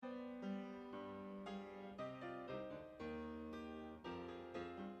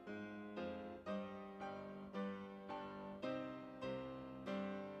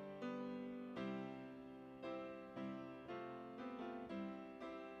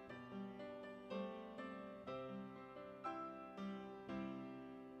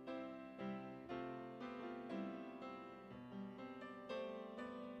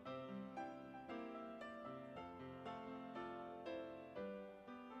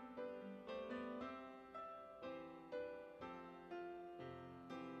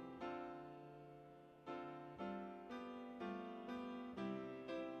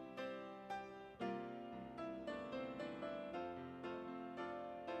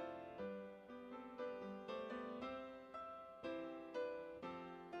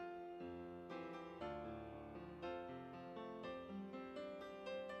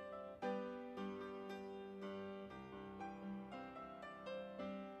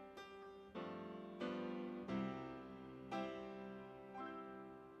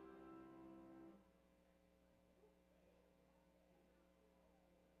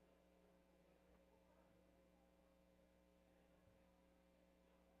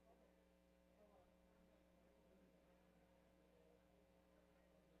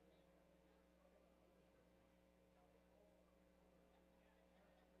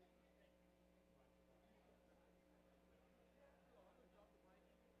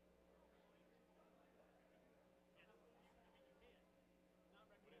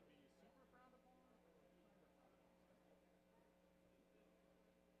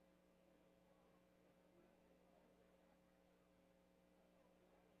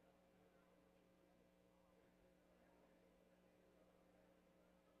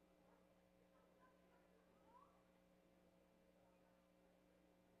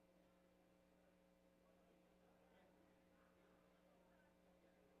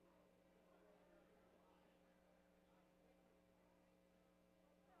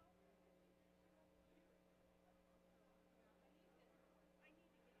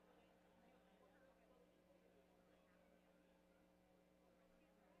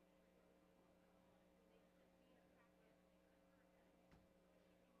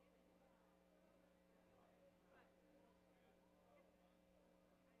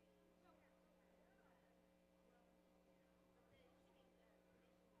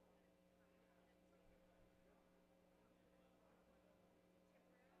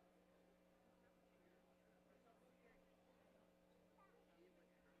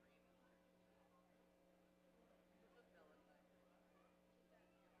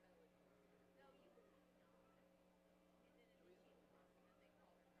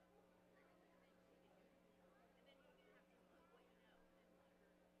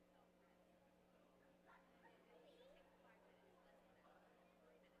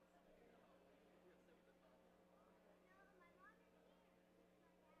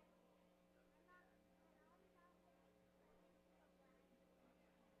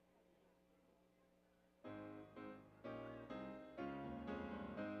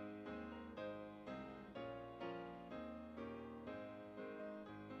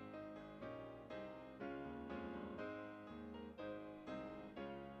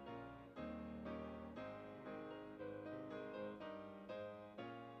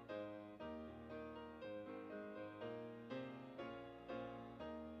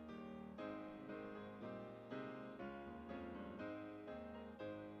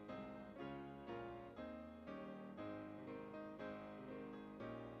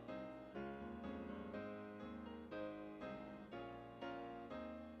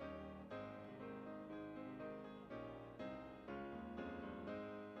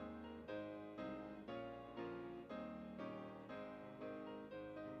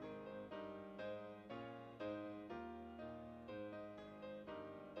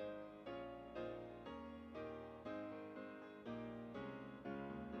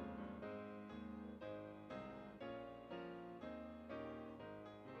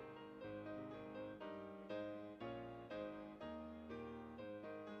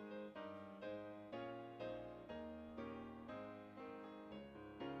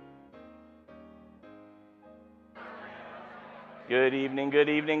Good evening, good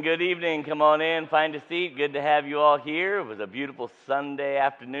evening, good evening. Come on in, find a seat. Good to have you all here. It was a beautiful Sunday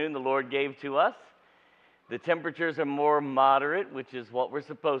afternoon the Lord gave to us. The temperatures are more moderate, which is what we're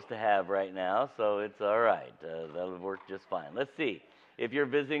supposed to have right now, so it's all right. That'll work just fine. Let's see. If you're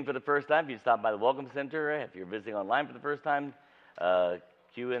visiting for the first time, if you stop by the Welcome Center, if you're visiting online for the first time,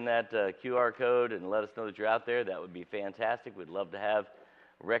 cue in that QR code and let us know that you're out there. That would be fantastic. We'd love to have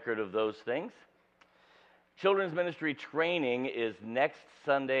a record of those things. Children's ministry training is next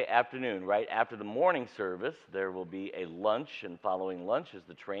Sunday afternoon, right after the morning service. There will be a lunch, and following lunch is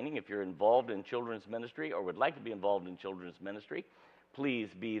the training. If you're involved in children's ministry or would like to be involved in children's ministry, please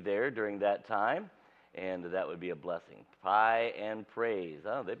be there during that time, and that would be a blessing. Pie and praise.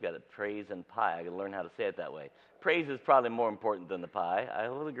 Oh, they've got it, praise and pie. I got to learn how to say it that way. Praise is probably more important than the pie. I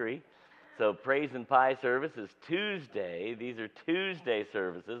will agree. So praise and pie service is Tuesday. These are Tuesday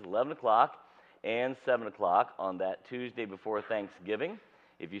services, 11 o'clock. And 7 o'clock on that Tuesday before Thanksgiving.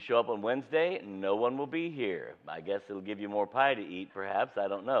 If you show up on Wednesday, no one will be here. I guess it'll give you more pie to eat, perhaps. I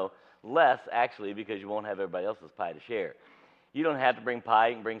don't know. Less, actually, because you won't have everybody else's pie to share. You don't have to bring pie.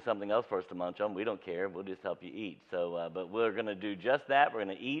 You can bring something else for us to munch on. We don't care. We'll just help you eat. But we're going to do just that. We're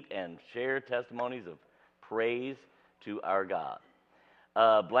going to eat and share testimonies of praise to our God.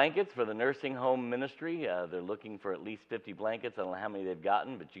 Blankets for the nursing home ministry. They're looking for at least 50 blankets. I don't know how many they've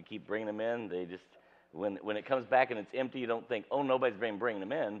gotten, but you keep bringing them in. They just, when it comes back and it's empty, you don't think, oh, nobody's bringing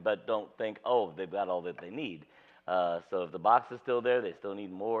them in, but don't think, oh, they've got all that they need. So if the box is still there, they still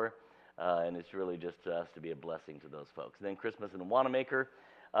need more, and it's really just us to be a blessing to those folks. And then Christmas in Wanamaker.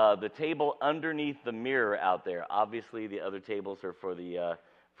 The table underneath the mirror out there, obviously the other tables are for the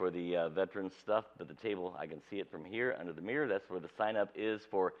veteran stuff, but the table, I can see it from here under the mirror. That's where the sign-up is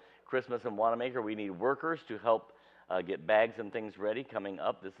for Christmas in Wanamaker. We need workers to help get bags and things ready coming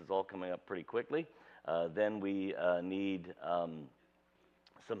up. This is all coming up pretty quickly. Then we need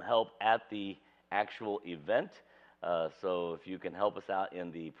some help at the actual event. So if you can help us out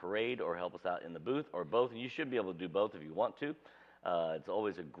in the parade or help us out in the booth or both, you should be able to do both if you want to. It's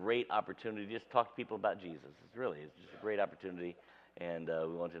always a great opportunity to just talk to people about Jesus. It's just a great opportunity. And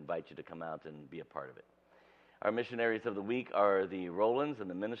we want to invite you to come out and be a part of it. Our missionaries of the week are the Rolands, and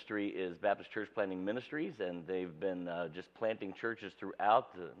the ministry is Baptist Church Planting Ministries, and they've been just planting churches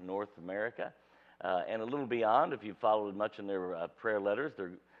throughout North America and a little beyond. If you've followed much in their prayer letters,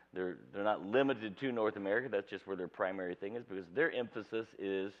 they're not limited to North America. That's just where their primary thing is, because their emphasis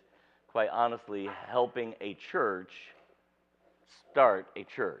is, quite honestly, helping a church start a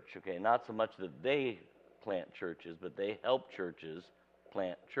church. Okay, not so much that they plant churches, but they help churches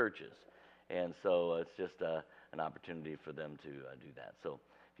plant churches. And so it's just an opportunity for them to do that. So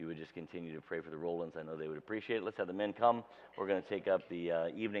if you would just continue to pray for the Rolands, I know they would appreciate it. Let's have the men come. We're going to take up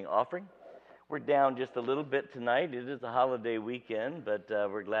the evening offering. We're down just a little bit tonight. It is a holiday weekend, but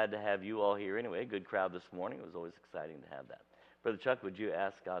we're glad to have you all here anyway. Good crowd this morning. It was always exciting to have that. Brother Chuck, would you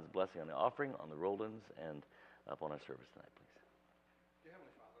ask God's blessing on the offering, on the Rolands, and up on our service tonight, please?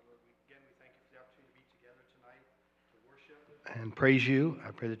 And praise you.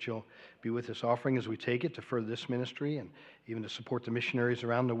 I pray that you'll be with this offering as we take it to further this ministry and even to support the missionaries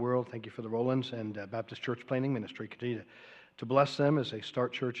around the world. Thank you for the Rolands and Baptist Church Planting Ministry. Continue to bless them as they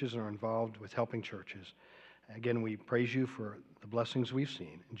start churches and are involved with helping churches. Again, we praise you for the blessings we've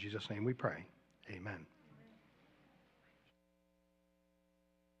seen. In Jesus' name we pray. Amen.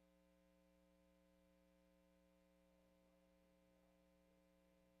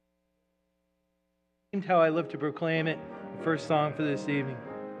 How I live to proclaim it. First song for this evening.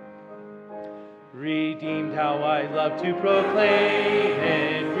 Redeemed, how I love to proclaim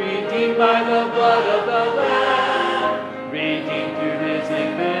it. Redeemed by the blood of the Lamb. Redeemed through His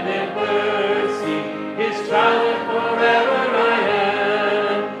infinite mercy. His child and forever I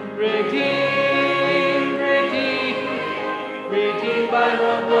am. Redeemed, redeemed, redeemed by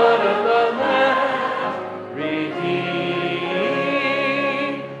the blood of the Lamb. Redeemed.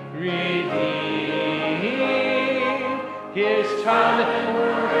 His child and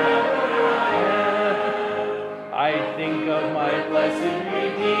forever I am. I think of my blessed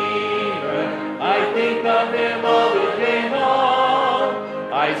Redeemer. I think of Him all the day long.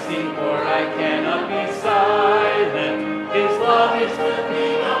 I sing, for I cannot be silent. His love is the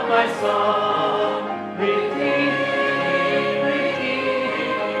theme of my song. Redeemed,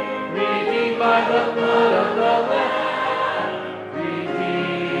 redeemed, redeemed by the blood of the Lamb.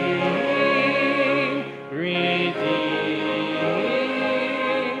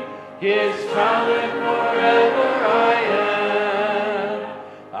 His child and forever I am.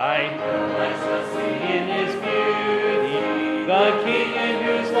 I know I shall see in His beauty the King in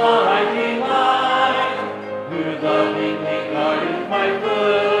whose law I delight, who lovingly guarded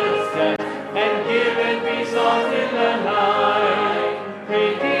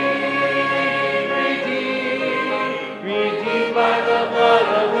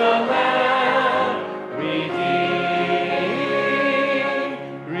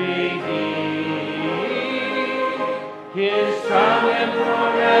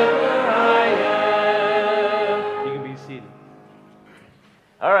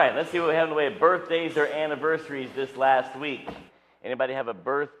let's see what we have in the way of birthdays or anniversaries this last week. Anybody have a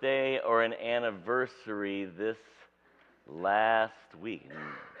birthday or an anniversary this last week?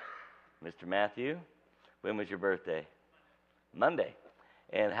 Mr. Matthew, when was your birthday? Monday.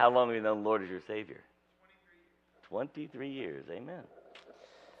 And how long have you known the Lord as your Savior? 23 years. Amen.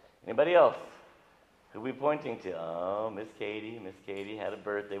 Anybody else? Who are we pointing to? Oh, Miss Katie. Miss Katie had a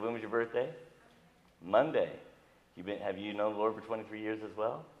birthday. When was your birthday? Monday. Have you known the Lord for 23 years as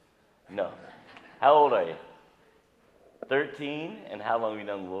well? No. How old are you? 13. And how long have you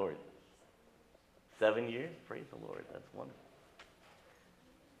known the Lord? 7 years? Praise the Lord. That's wonderful.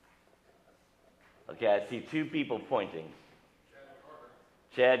 Okay, I see two people pointing.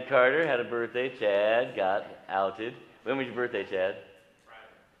 Chad Carter had a birthday. Chad got outed. When was your birthday, Chad?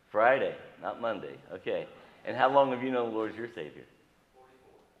 Friday, not Monday. Okay. And how long have you known the Lord as your Savior?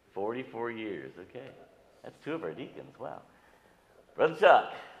 44 years. Okay. That's two of our deacons. Wow. Brother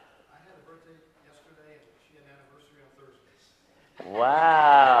Chuck. I had a birthday yesterday, and she had an anniversary on Thursday.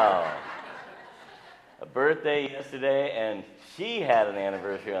 Wow. A birthday yesterday, and she had an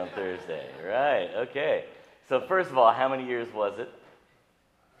anniversary on Thursday. Right. Okay. So first of all, how many years was it?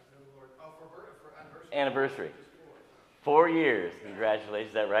 For anniversary. 4 years. Congratulations.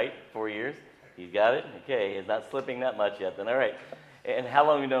 Is that right? 4 years? He's got it? Okay. He's not slipping that much yet then. All right. And how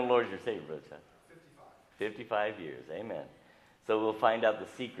long have you known the Lord as your Savior, Brother Chuck? 55 years. Amen. So we'll find out the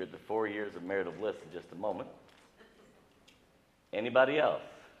secret, the 4 years of marital bliss in just a moment. Anybody else?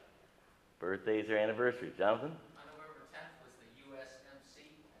 Birthdays or anniversaries? Jonathan? On November 10th was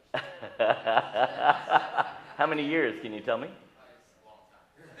the USMC. How many years? Can you tell me? It's a long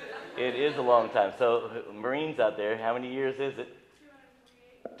time. It is a long time. So Marines out there, how many years is it?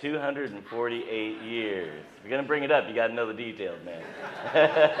 248 years. If you're going to bring it up, you got to know the details, man.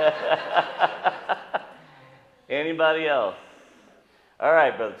 Anybody else? All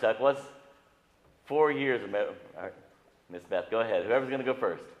right, Brother Chuck, what's 4 years of marital... All right, Miss Beth, go ahead. Whoever's going to go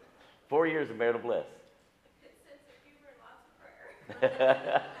first. 4 years of marital bliss. Sense of humor and lots of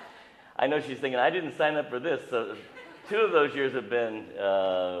prayer. I know she's thinking, I didn't sign up for this. So 2 of those years have been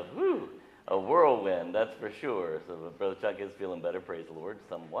a whirlwind, that's for sure. So Brother Chuck is feeling better, praise the Lord,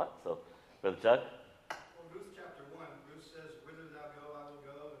 somewhat. So, Brother Chuck? Well, Ruth chapter 1, Ruth says, whither thou go, I will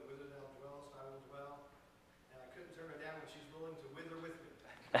go, and whither thou dwellest, I will dwell. And I couldn't turn her down when she's willing to wither with me.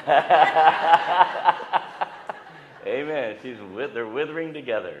 Amen. They're withering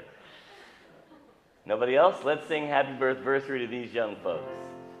together. Nobody else? Let's sing happy birthversary to these young folks.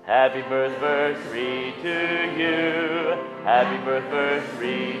 Happy birthversary to you. Happy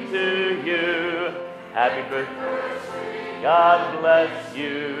birthversary to you. Happy birthversary. God bless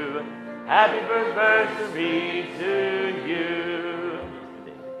you. Happy birthversary to you.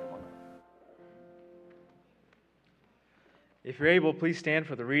 If you're able, please stand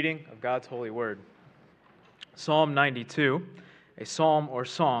for the reading of God's holy word. Psalm 92, a psalm or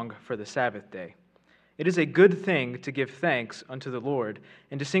song for the Sabbath day. It is a good thing to give thanks unto the Lord,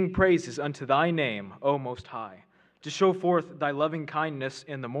 and to sing praises unto thy name, O Most High, to show forth thy loving kindness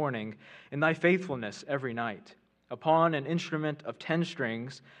in the morning, and thy faithfulness every night, upon an instrument of 10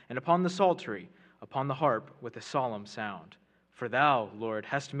 strings, and upon the psaltery, upon the harp with a solemn sound. For thou, Lord,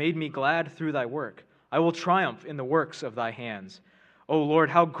 hast made me glad through thy work. I will triumph in the works of thy hands. O Lord,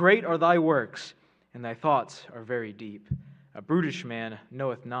 how great are thy works, and thy thoughts are very deep. A brutish man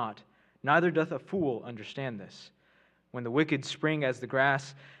knoweth not, neither doth a fool understand this. When the wicked spring as the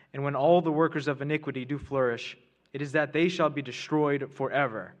grass, and when all the workers of iniquity do flourish, it is that they shall be destroyed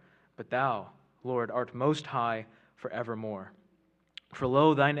forever. But thou, Lord, art most high forevermore. For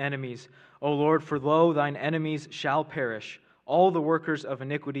lo, thine enemies, O Lord, for lo, thine enemies shall perish. All the workers of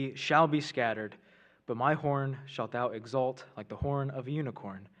iniquity shall be scattered. But my horn shalt thou exalt like the horn of a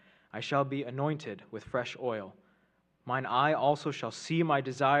unicorn. I shall be anointed with fresh oil. Mine eye also shall see my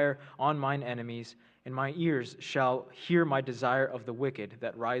desire on mine enemies, and my ears shall hear my desire of the wicked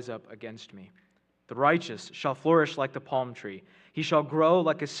that rise up against me. The righteous shall flourish like the palm tree. He shall grow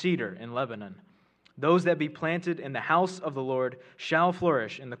like a cedar in Lebanon. Those that be planted in the house of the Lord shall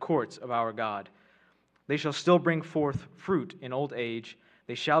flourish in the courts of our God. They shall still bring forth fruit in old age.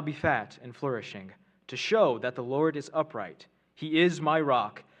 They shall be fat and flourishing, to show that the Lord is upright. He is my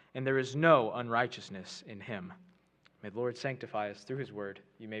rock, and there is no unrighteousness in him. May the Lord sanctify us through his word.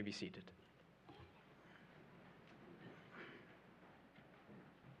 You may be seated.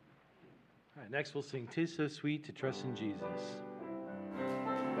 All right, next we'll sing "'Tis So Sweet to Trust in Jesus."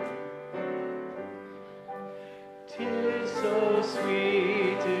 'Tis so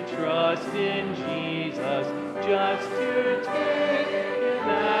sweet to trust in Jesus, just to take him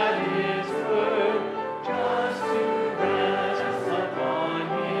at his word, just to rest upon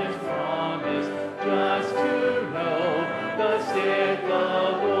his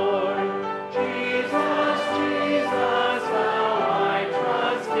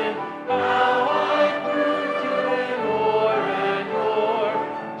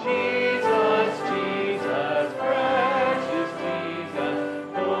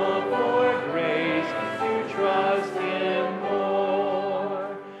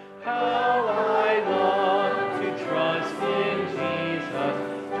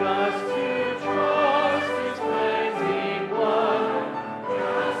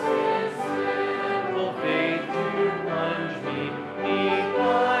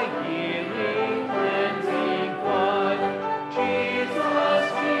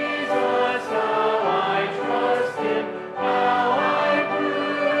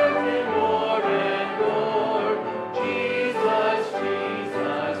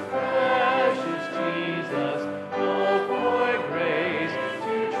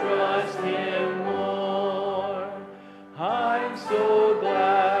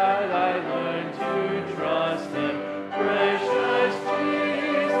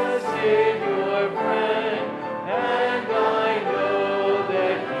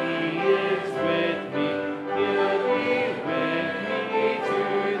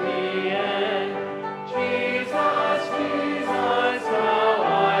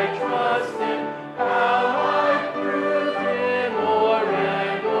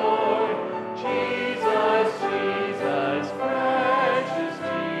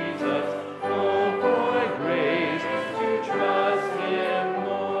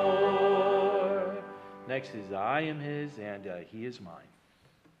I am his and he is mine.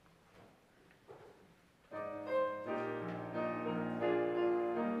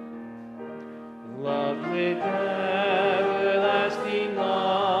 Love with everlasting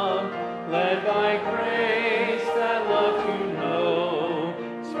love, led by grace that love to know,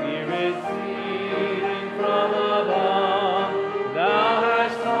 Spirit leading from above, thou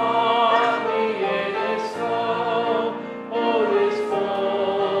hast taught me it is so. Oh, this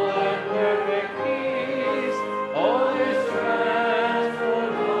full and perfect peace, oh, this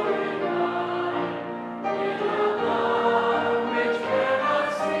transforming life, in a love which cannot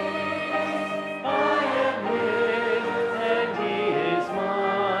cease. I am his and he is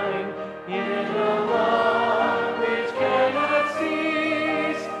mine, in a love which cannot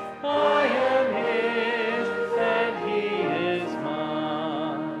cease. I am his and he is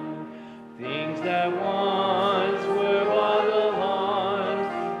mine. Things that once were but alarms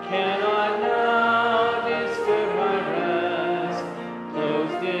cannot now disturb my rest.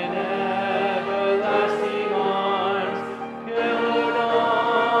 Closed in everlasting arms, pillared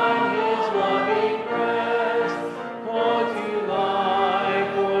on his loving breast. Oh, to lie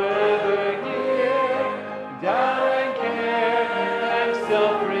forever here, doubt and care and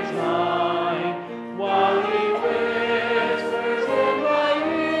self-resign, while he whispers in my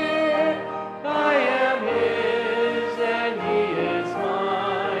ear, I am his and he is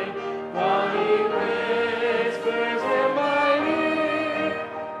mine. While he whispers in my ear,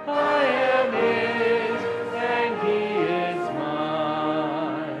 I am his and he is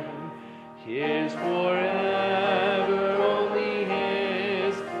mine. His forever, only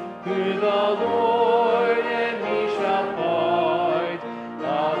his, who the Lord and me shall part.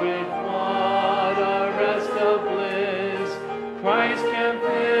 Ah, with what a rest of bliss Christ can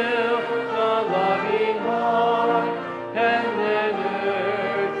fill the loving heart. Heaven and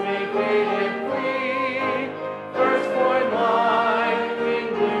earth make great and free. Firstborn life in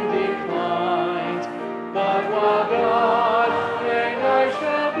gloom declines, but while God and I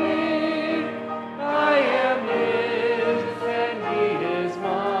shall be, I am his and he is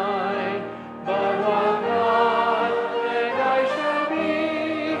mine. But while God and I shall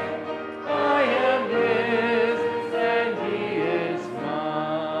be, I am his and he is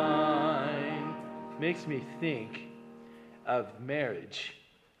mine. Makes me think of marriage,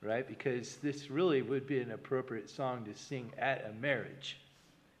 right? Because this really would be an appropriate song to sing at a marriage.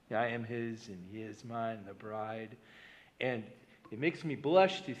 I am his and he is mine, the bride. And it makes me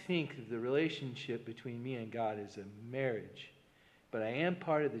blush to think of the relationship between me and God as a marriage. But I am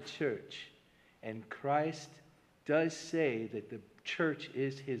part of the church, and Christ does say that the church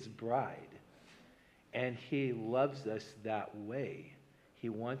is his bride, and he loves us that way. He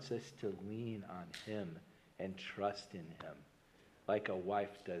wants us to lean on him and trust in him, like a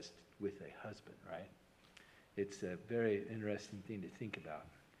wife does with a husband, right? It's a very interesting thing to think about.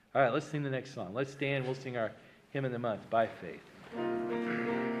 All right, let's sing the next song. Let's stand. We'll sing our hymn of the month, By Faith.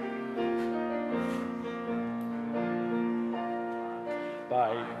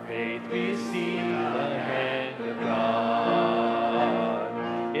 By faith we see the hand of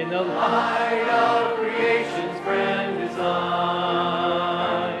God in the light of creation's grand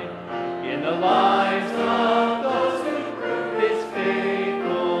design, in the lives of those who prove his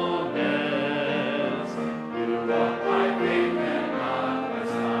faithfulness, who walk by faith and not by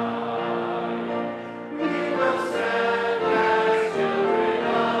sight. We will stand as children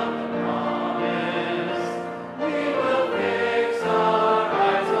of the promise. We will fix our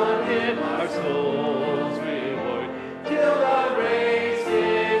eyes on him, our soul's reward, till the race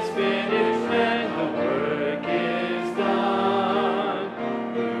is finished and the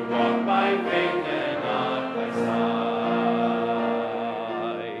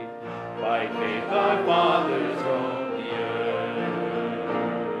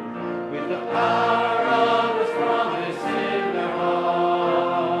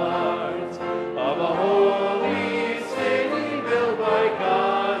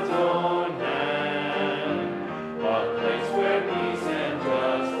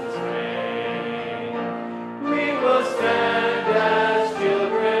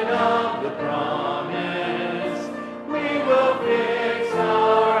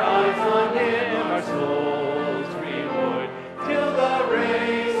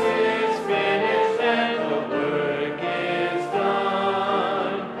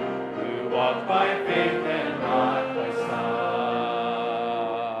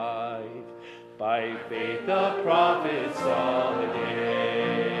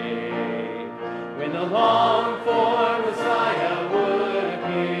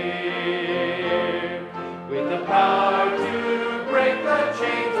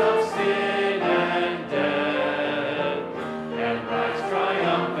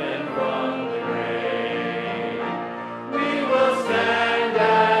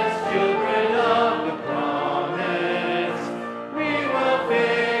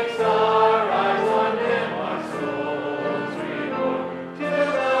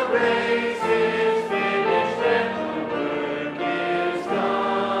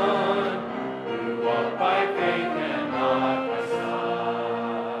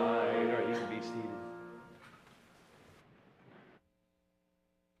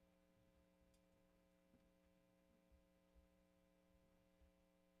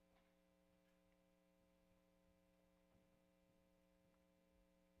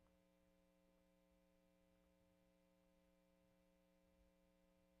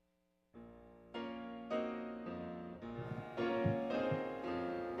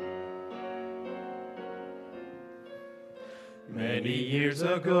Many years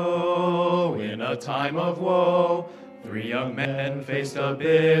ago, in a time of woe, 3 young men faced a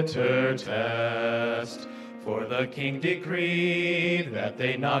bitter test. For the king decreed that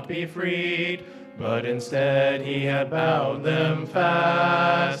they not be freed, but instead he had bound them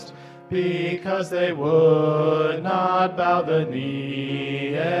fast, because they would not bow the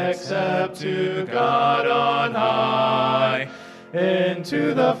knee except to God on high.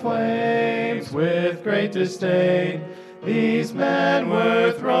 Into the flames with great disdain these men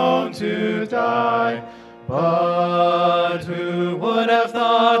were thrown to die. But who would have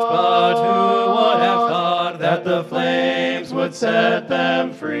thought that the flames would set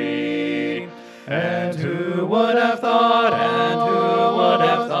them free? And who would have thought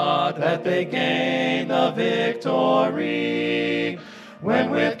that they gained the victory?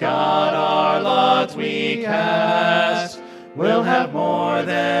 When with God our lots we cast, we'll have more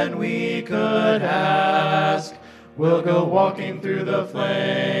than we could ask. We'll go walking through the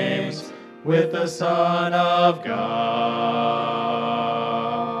flames with the Son of God.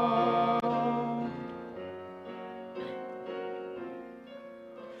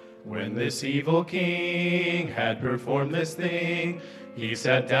 When this evil king had performed this thing, he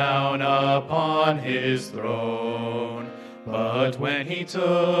sat down upon his throne. But when he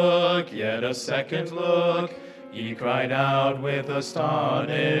took yet a second look, he cried out with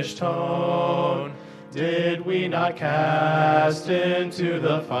astonished tone, "Did we not cast into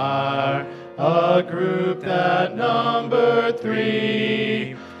the fire a group that numbered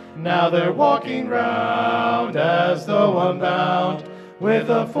 3? Now they're walking round as though unbound, with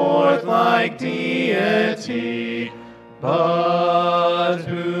a 4th like deity. But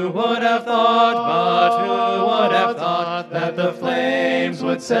who would have thought that the flames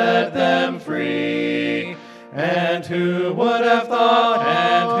would set them free? And who would have thought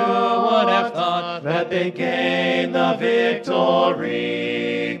that they gained the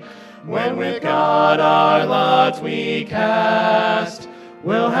victory? When with God our lots we cast,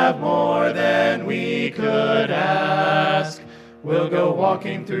 we'll have more than we could ask. We'll go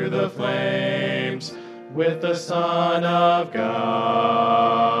walking through the flames with the Son of God.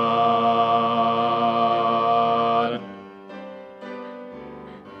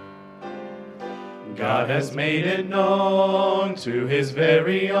 God has made it known to his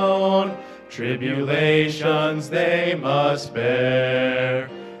very own, tribulations they must bear.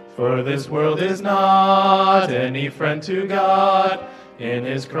 For this world is not any friend to God, in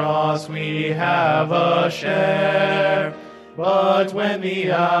his cross we have a share. But when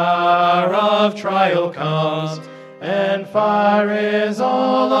the hour of trial comes, and fire is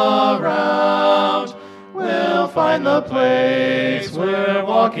all around, we'll find the place we're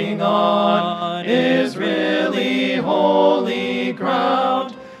walking on is really holy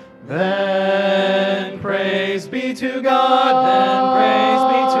ground. Then praise be to God,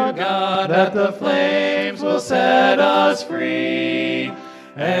 that the flames will set us free.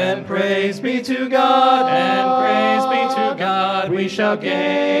 And praise be to God, we shall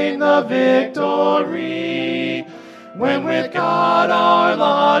gain the victory. When with God our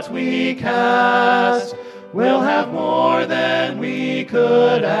lot we cast, we'll have more than we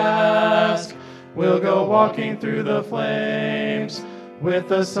could ask. We'll go walking through the flames with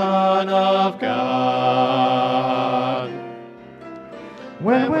the Son of God.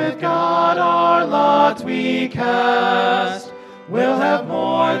 When with God our lot we cast, we'll have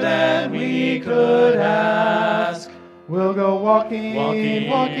more than we could ask. We'll go walking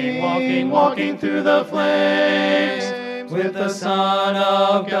through the flames with the Son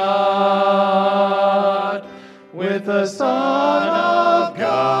of God, with the Son of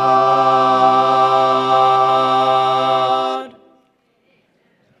God.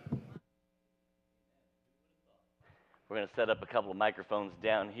 We're going to set up a couple of microphones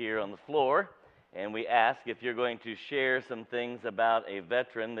down here on the floor, and we ask if you're going to share some things about a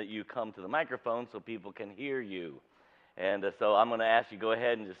veteran that you come to the microphone so people can hear you. And so I'm going to ask you to go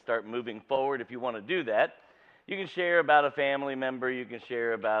ahead and just start moving forward if you want to do that. You can share about a family member, you can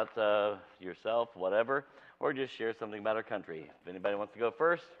share about yourself, whatever, or just share something about our country. If anybody wants to go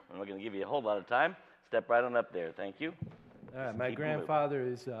first, I'm not going to give you a whole lot of time. Step right on up there. Thank you. All right, my grandfather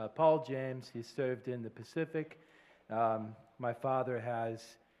is Paul James. He served in the Pacific. My father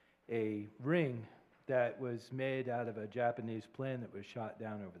has a ring that was made out of a Japanese plane that was shot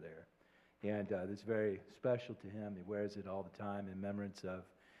down over there. And it's very special to him. He wears it all the time in remembrance of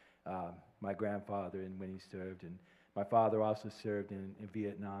my grandfather and when he served. And my father also served in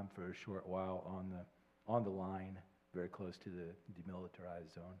Vietnam for a short while on the line, very close to the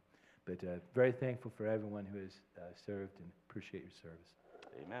demilitarized zone. But very thankful for everyone who has served and appreciate your service.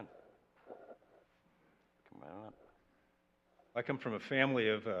 Amen. Come right on up. I come from a family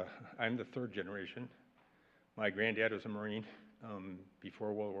of, I'm the third generation. My granddad was a Marine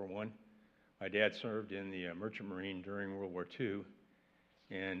before World War I. My dad served in the Merchant Marine during World War II,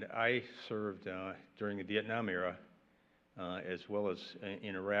 and I served during the Vietnam era, as well as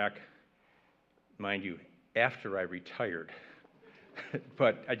in Iraq, mind you, after I retired.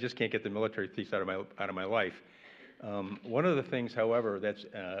 But I just can't get the military piece out of my life. One of the things, however, that's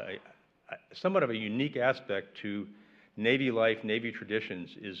somewhat of a unique aspect to Navy life, Navy traditions,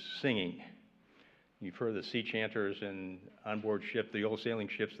 is singing. You've heard the sea chanters and onboard ship, the old sailing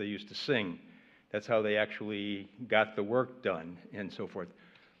ships, they used to sing. That's how they actually got the work done and so forth.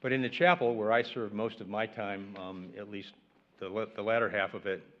 But in the chapel, where I served most of my time, at least the latter half of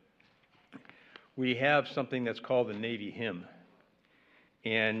it, we have something that's called the Navy hymn.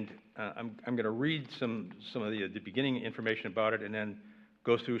 And I'm going to read some of the beginning information about it and then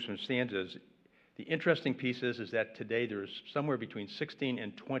go through some stanzas. The interesting piece is that today there's somewhere between 16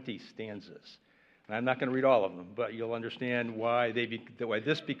 and 20 stanzas. And I'm not going to read all of them, but you'll understand why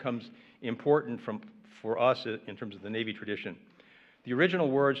this becomes important for us in terms of the Navy tradition. The original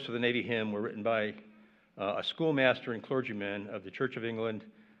words to the Navy hymn were written by a schoolmaster and clergyman of the Church of England,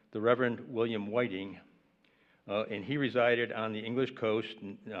 the Reverend William Whiting, and he resided on the English coast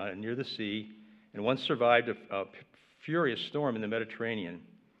near the sea and once survived a furious storm in the Mediterranean.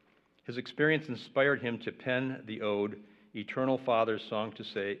 His experience inspired him to pen the ode, Eternal Father's Strong to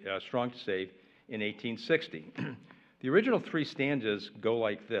Save, in 1860. The original three stanzas go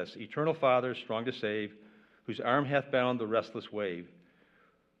like this: Eternal Father, strong to save, whose arm hath bound the restless wave,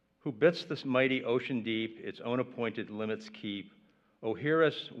 who bids this mighty ocean deep its own appointed limits keep. O hear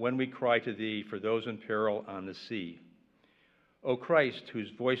us when we cry to thee for those in peril on the sea. O Christ,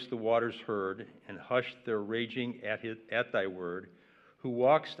 whose voice the waters heard, and hushed their raging at thy word, who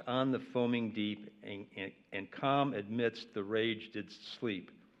walkest on the foaming deep, and calm amidst the rage didst sleep.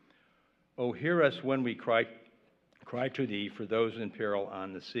 O hear us when we cry to thee for those in peril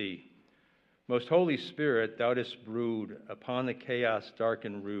on the sea. Most Holy Spirit, thou dost brood upon the chaos dark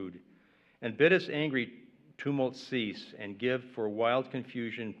and rude, and biddest angry tumult cease, and give for wild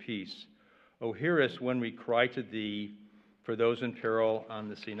confusion peace. O hear us when we cry to thee for those in peril on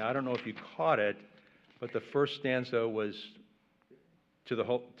the sea. Now, I don't know if you caught it, but the first stanza was to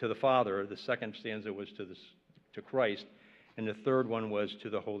the Father, the second stanza was to Christ, and the third one was to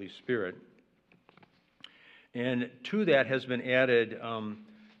the Holy Spirit. And to that has been added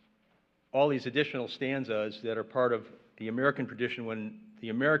all these additional stanzas that are part of the American tradition when the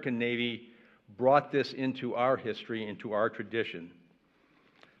American Navy brought this into our history, into our tradition.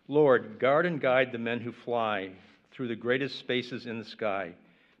 Lord, guard and guide the men who fly through the greatest spaces in the sky.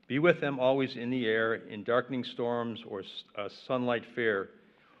 Be with them always in the air, in darkening storms or sunlight fair.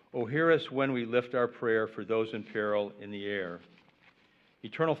 O hear us when we lift our prayer for those in peril in the air.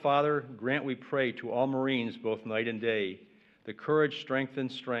 Eternal Father, grant, we pray, to all Marines, both night and day, the courage, strength,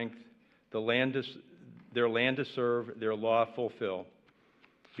 and strength, their land to serve, their law fulfill.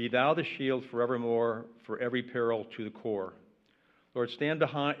 Be thou the shield forevermore for every peril to the core. Lord, stand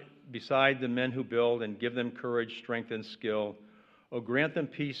beside the men who build and give them courage, strength, and skill. O grant them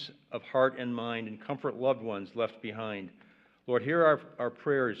peace of heart and mind and comfort loved ones left behind. Lord, hear our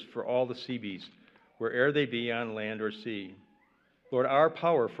prayers for all the Seabees, where'er they be on land or sea. Lord, our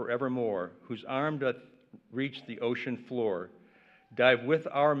power forevermore, whose arm doth reach the ocean floor, dive with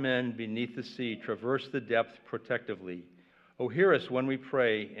our men beneath the sea, traverse the depth protectively. O hear us when we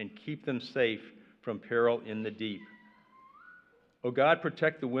pray, and keep them safe from peril in the deep. O God,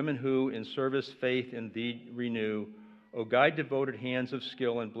 protect the women who in service faith in thee renew. O guide devoted hands of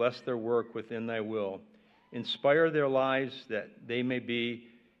skill, and bless their work within thy will. Inspire their lives that they may be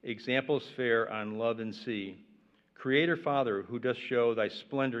examples fair on land and sea. Creator Father, who dost show thy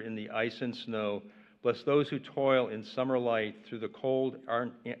splendor in the ice and snow, bless those who toil in summer light through the cold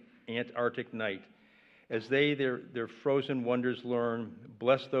Antarctic night. As they their frozen wonders learn,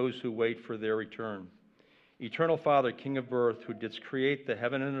 bless those who wait for their return. Eternal Father, King of birth, who didst create the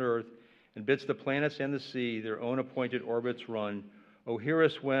heaven and earth, and bids the planets and the sea their own appointed orbits run, O hear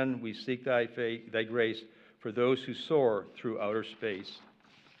us when we seek thy grace for those who soar through outer space.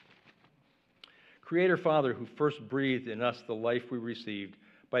 Creator Father, who first breathed in us the life we received,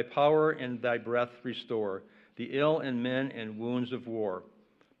 by power and thy breath restore the ill and men and wounds of war.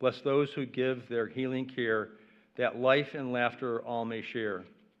 Bless those who give their healing care, that life and laughter all may share.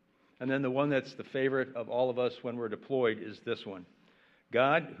 And then the one that's the favorite of all of us when we're deployed is this one.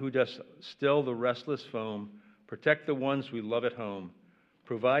 God, who dost still the restless foam, protect the ones we love at home.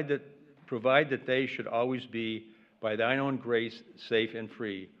 Provide that they should always be, by thine own grace, safe and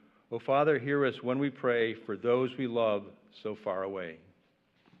free. O Father, hear us when we pray for those we love so far away.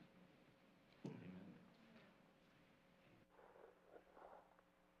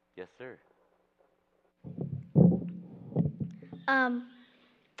 Yes, sir.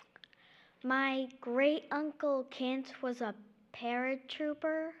 My great uncle Kent was a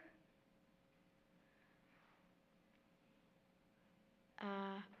paratrooper.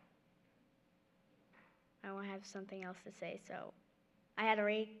 I don't have something else to say, so I had a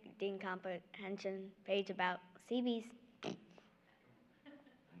reading comprehension page about CBs. A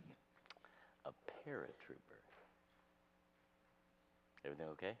paratrooper. Everything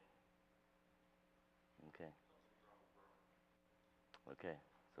okay? Okay. Okay.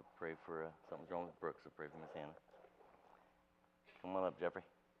 So pray for something's wrong with Brooke, so pray for Miss Hannah. Come on up, Jeffrey.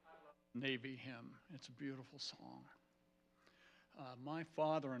 Navy hymn. It's a beautiful song. My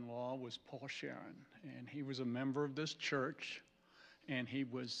father-in-law was Paul Sharon, and he was a member of this church, and he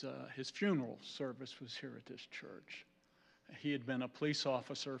was his funeral service was here at this church. He had been a police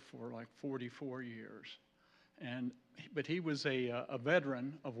officer for like 44 years, but he was a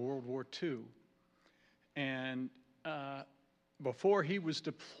veteran of World War II, and before he was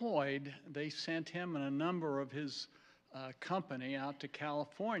deployed, they sent him and a number of his company out to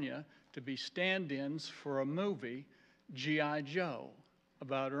California to be stand-ins for a movie, G.I. Joe,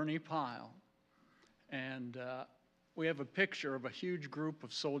 about Ernie Pyle. And we have a picture of a huge group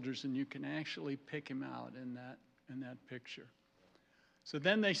of soldiers, and you can actually pick him out in that picture. So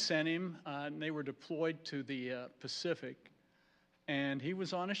then they sent him, and they were deployed to the Pacific, and he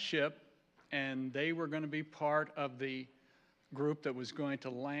was on a ship, and they were going to be part of the group that was going to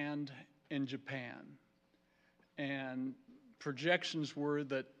land in Japan. And projections were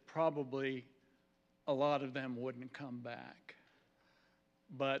that probably a lot of them wouldn't come back.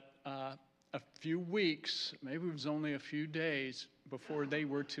 But a few weeks, maybe it was only a few days before they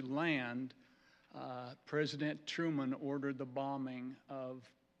were to land, President Truman ordered the bombing of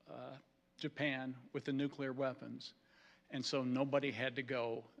Japan with the nuclear weapons. And so nobody had to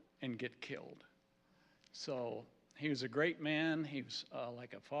go and get killed. So he was a great man. He was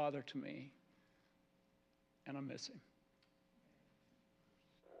like a father to me. And I miss him.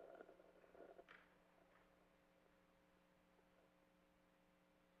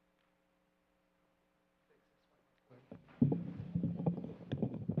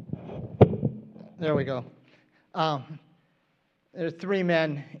 There we go. There are 3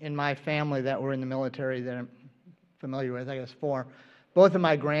 men in my family that were in the military that I'm familiar with, I guess 4. Both of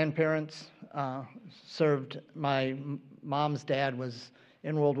my grandparents served. My mom's dad was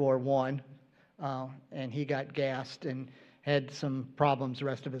in World War I, and he got gassed and had some problems the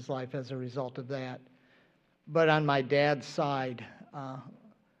rest of his life as a result of that. But on my dad's side,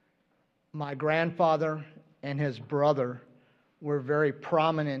 my grandfather and his brother were very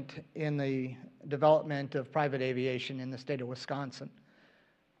prominent in the development of private aviation in the state of Wisconsin.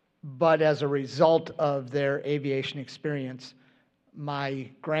 But as a result of their aviation experience, my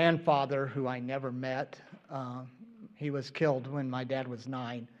grandfather, who I never met, he was killed when my dad was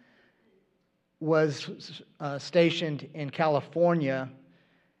 9, was stationed in California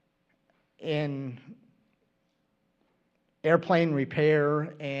in airplane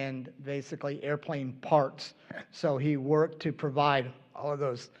repair and basically airplane parts. So he worked to provide all of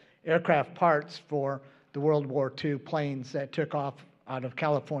those aircraft parts for the World War II planes that took off out of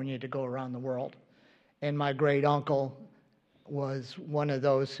California to go around the world. And my great uncle was one of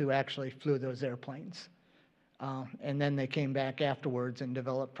those who actually flew those airplanes. And then they came back afterwards and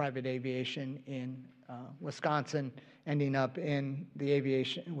developed private aviation in Wisconsin, ending up in the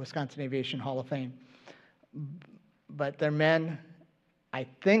Wisconsin Aviation Hall of Fame. But they're men. I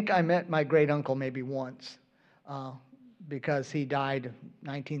think I met my great uncle maybe once because he died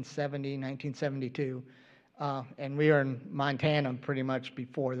 1970, 1972. And we were in Montana pretty much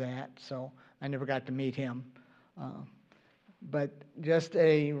before that, so I never got to meet him. But just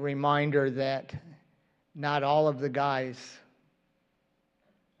a reminder that not all of the guys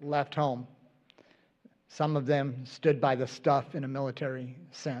left home. Some of them stood by the stuff in a military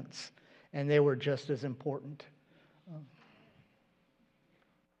sense, and they were just as important.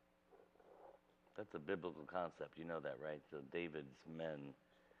 That's a biblical concept. You know that, right? So David's men,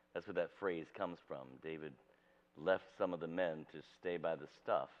 that's where that phrase comes from. David left some of the men to stay by the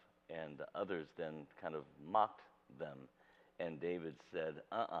stuff, and the others then kind of mocked them. And David said,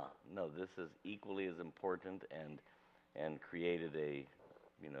 no, this is equally as important, and created an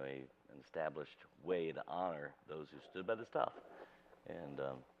established way to honor those who stood by the stuff. And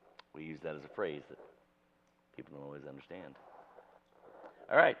we use that as a phrase that people don't always understand.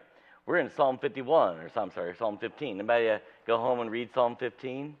 All right, we're in Psalm 15. Anybody go home and read Psalm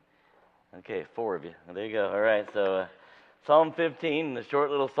 15? Okay, 4 of you. There you go. All right, so Psalm 15, the short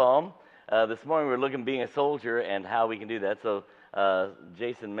little psalm. This morning we were looking at being a soldier and how we can do that. So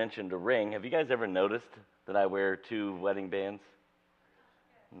Jason mentioned a ring. Have you guys ever noticed that I wear 2 wedding bands?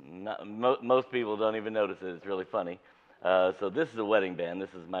 Most people don't even notice it. It's really funny. So this is a wedding band.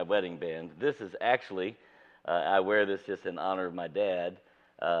 This is my wedding band. This is actually, I wear this just in honor of my dad.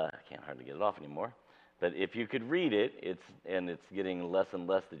 I can't hardly get it off anymore. But if you could read it, it's getting less and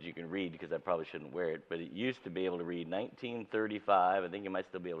less that you can read because I probably shouldn't wear it. But it used to be able to read 1935. I think you might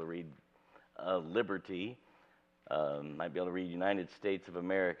still be able to read Liberty. Might be able to read United States of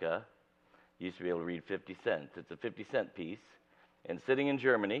America. Used to be able to read 50 cents. It's a 50-cent piece. And sitting in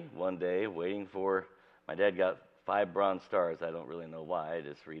Germany one day, waiting for, my dad got 5 bronze stars. I don't really know why. I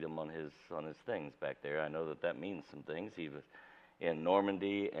just read them on his things back there. I know that means some things. He was in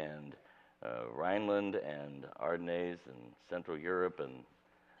Normandy and Rhineland and Ardennes and Central Europe and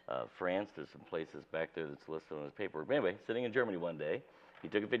France. There's some places back there that's listed on his paperwork. But anyway, sitting in Germany one day, he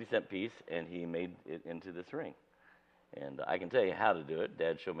took a 50-cent piece and he made it into this ring. And I can tell you how to do it.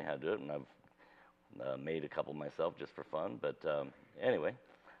 Dad showed me how to do it, and I've made a couple myself just for fun. But anyway,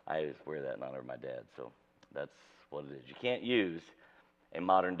 I just wear that in honor of my dad. So that's what it is. You can't use a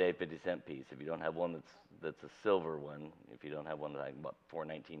modern-day 50-cent piece if you don't have one that's a silver one. If you don't have one like before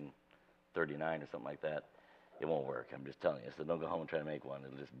 1939 or something like that, it won't work. I'm just telling you. So don't go home and try to make one.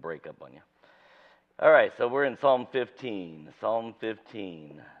 It'll just break up on you. All right, so we're in Psalm 15. Psalm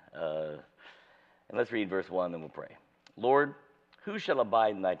 15. And let's read verse 1, then we'll pray. Lord, who shall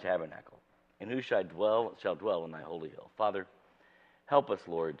abide in thy tabernacle? And who shall dwell in thy holy hill? Father, help us,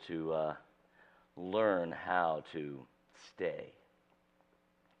 Lord, to learn how to stay,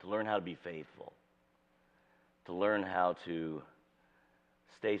 to learn how to be faithful, to learn how to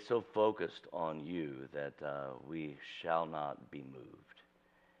stay so focused on you that we shall not be moved.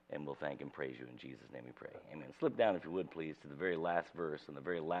 And we'll thank and praise you in Jesus' name we pray. Amen. Slip down, if you would, please, to the very last verse and the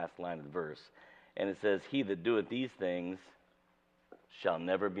very last line of the verse. And it says, he that doeth these things shall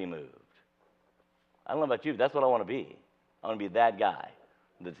never be moved. I don't know about you, but that's what I want to be. I want to be that guy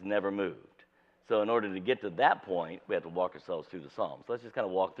that's never moved. So in order to get to that point, we have to walk ourselves through the Psalms. So let's just kind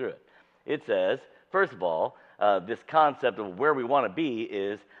of walk through it. It says, first of all, this concept of where we want to be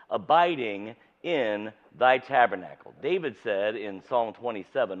is abiding in thy tabernacle. David said in Psalm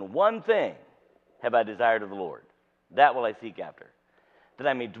 27, one thing have I desired of the Lord, that will I seek after, that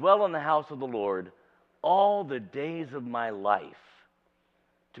I may dwell in the house of the Lord all the days of my life,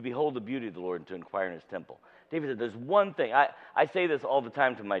 to behold the beauty of the Lord and to inquire in his temple. David said, there's one thing. I say this all the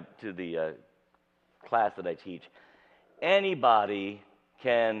time to the class that I teach. Anybody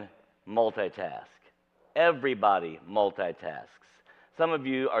can multitask. Everybody multitasks. Some of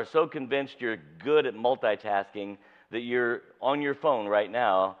you are so convinced you're good at multitasking that you're on your phone right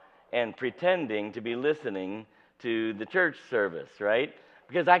now and pretending to be listening to the church service, right?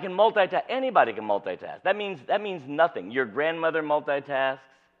 Because I can multitask. Anybody can multitask. That means nothing. Your grandmother multitasks.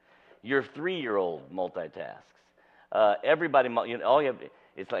 Your 3-year-old multitasks. Everybody, all you have,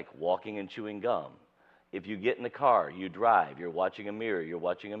 it's like walking and chewing gum. If you get in the car, you drive, you're watching a mirror, you're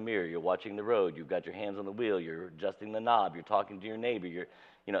watching the road, you've got your hands on the wheel, you're adjusting the knob, you're talking to your neighbor,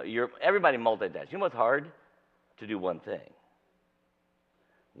 everybody multitasks. You know what's hard? To do one thing.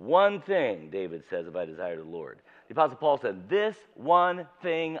 One thing, David says, if I desire the Lord. The Apostle Paul said, this one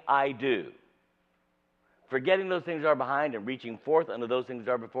thing I do. Forgetting those things that are behind and reaching forth unto those things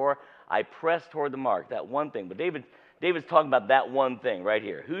that are before, I press toward the mark, that one thing. But David's talking about that one thing right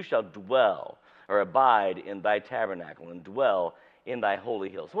here. Who shall dwell or abide in thy tabernacle and dwell in thy holy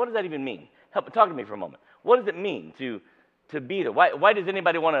hill? So what does that even mean? Talk to me for a moment. What does it mean to be there? Why does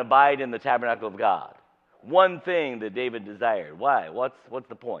anybody want to abide in the tabernacle of God? One thing that David desired. Why? What's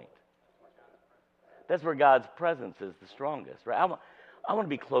the point? That's where God's presence is the strongest, right? I want to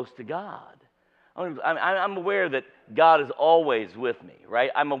be close to God. I'm aware that God is always with me, right?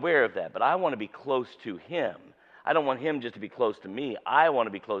 I'm aware of that, but I want to be close to him. I don't want him just to be close to me. I want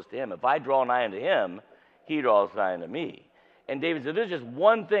to be close to him. If I draw nigh unto him, he draws nigh unto me. And David said, there's just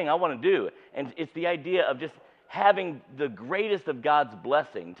one thing I want to do, and it's the idea of just having the greatest of God's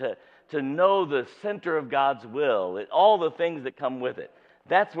blessing, to know the center of God's will, all the things that come with it.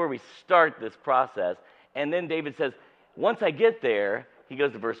 That's where we start this process. And then David says, once I get there, he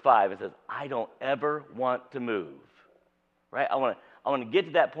goes to verse 5 and says, I don't ever want to move. Right? I want to get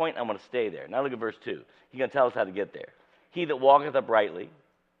to that point, I want to stay there. Now look at verse 2. He's going to tell us how to get there. He that walketh uprightly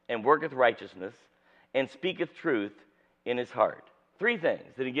and worketh righteousness and speaketh truth in his heart. 3 things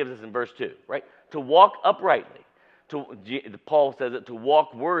that he gives us in verse 2, right? To walk uprightly. Paul says it, to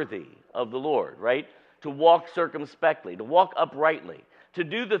walk worthy of the Lord, right? To walk circumspectly, to walk uprightly, to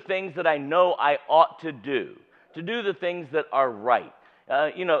do the things that I know I ought to do, to do the things that are right.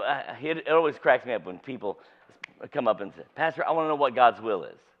 It always cracks me up when people come up and say, Pastor, I want to know what God's will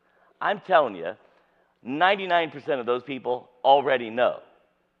is. I'm telling you, 99% of those people already know.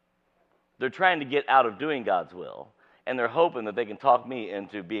 They're trying to get out of doing God's will, and they're hoping that they can talk me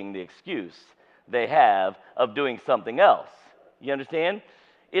into being the excuse they have of doing something else. You understand?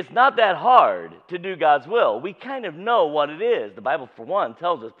 It's not that hard to do God's will. We kind of know what it is. The Bible, for one,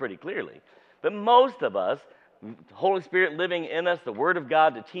 tells us pretty clearly. But most of us, the Holy Spirit living in us, the Word of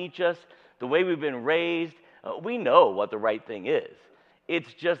God to teach us, the way we've been raised, we know what the right thing is.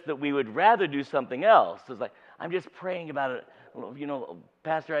 It's just that we would rather do something else. It's like, I'm just praying about it.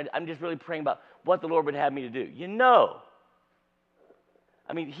 Pastor, I'm just really praying about what the Lord would have me to do.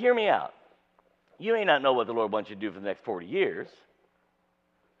 Hear me out. You may not know what the Lord wants you to do for the next 40 years,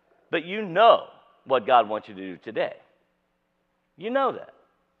 but you know what God wants you to do today. You know that,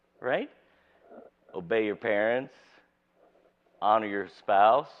 right? Obey your parents, honor your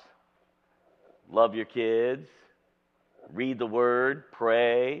spouse, love your kids, read the Word,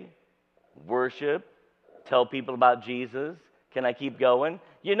 pray, worship, tell people about Jesus. Can I keep going?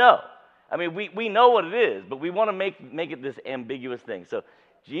 We know what it is, but we want to make it this ambiguous thing. So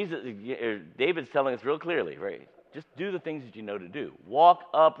David's telling us real clearly, right? Just do the things that you know to do. Walk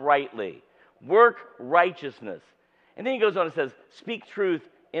uprightly. Work righteousness. And then he goes on and says, speak truth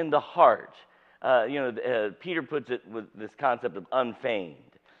in the heart. Peter puts it with this concept of unfeigned,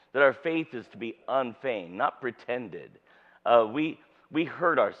 that our faith is to be unfeigned, not pretended. We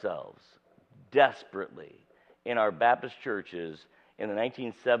hurt ourselves desperately in our Baptist churches in the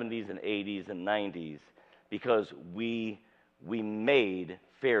 1970s and 80s and 90s because we made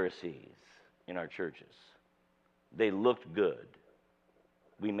Pharisees in our churches. They looked good.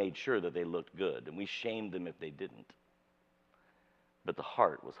 We made sure that they looked good, and we shamed them if they didn't. But the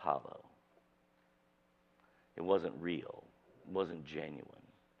heart was hollow. It wasn't real. It wasn't genuine.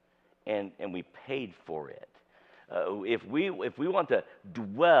 And we paid for it. If we want to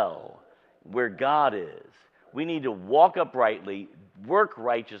dwell where God is, we need to walk uprightly, work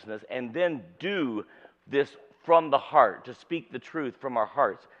righteousness, and then do this from the heart, to speak the truth from our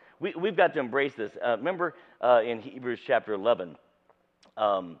hearts. We've got to embrace this. Remember in Hebrews chapter 11,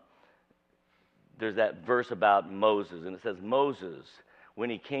 there's that verse about Moses, and it says, Moses, when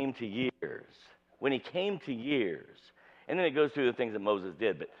he came to years, and then it goes through the things that Moses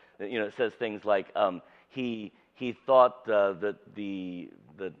did, but it says things like he thought that the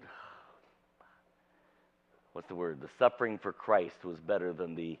suffering for Christ was better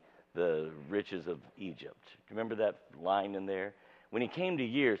than the riches of Egypt. Do you remember that line in there? When he came to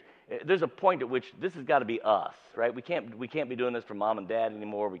years, there's a point at which this has got to be us, right? We can't be doing this for mom and dad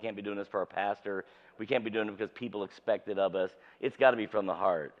anymore. We can't be doing this for our pastor. We can't be doing it because people expect it of us. It's got to be from the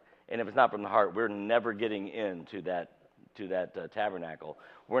heart. And if it's not from the heart, we're never getting into that tabernacle.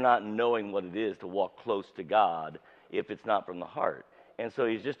 We're not knowing what it is to walk close to God if it's not from the heart. And so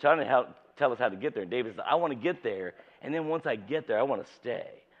he's just trying to tell us how to get there. And David says, I want to get there, and then once I get there, I want to stay.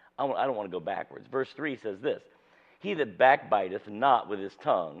 I don't want to go backwards. Verse 3 says this, he that backbiteth not with his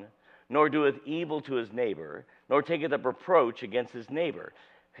tongue, nor doeth evil to his neighbor, nor taketh up reproach against his neighbor.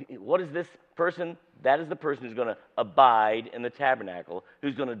 What is this person? That is the person who's going to abide in the tabernacle,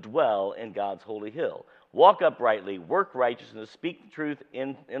 who's going to dwell in God's holy hill. Walk uprightly, work righteousness, speak the truth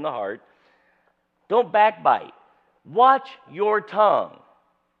in the heart. Don't backbite. Watch your tongue.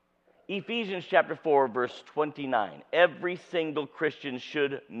 Ephesians chapter 4, verse 29. Every single Christian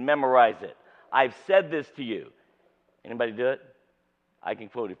should memorize it. I've said this to you. Anybody do it? I can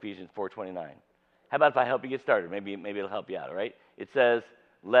quote Ephesians 4:29. How about if I help you get started? Maybe it'll help you out, all right? It says,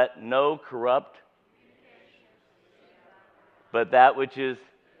 let no corrupt, but that which is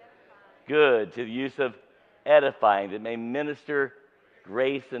good to the use of edifying, that may minister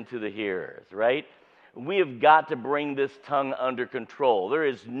grace unto the hearers, right? We have got to bring this tongue under control. There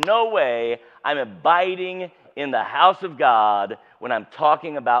is no way I'm abiding in the house of God when I'm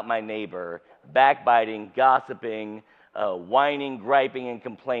talking about my neighbor, backbiting, gossiping, whining, griping, and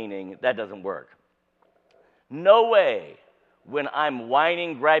complaining. That doesn't work. No way when I'm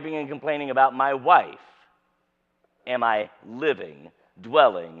whining, griping, and complaining about my wife am I living,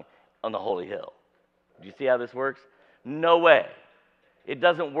 dwelling on the holy hill. Do you see how this works? No way. It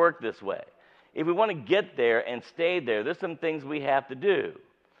doesn't work this way. If we want to get there and stay there, there's some things we have to do.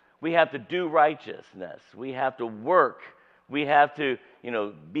 We have to do righteousness. We have to work. We have to,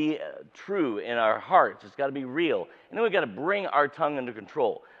 be true in our hearts. It's got to be real. And then we've got to bring our tongue under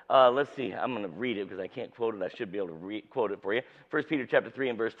control. Let's see. I'm going to read it because I can't quote it. I should be able to quote it for you. 1 Peter chapter 3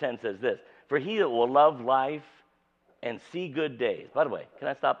 and verse 10 says this, for he that will love life and see good days. By the way, can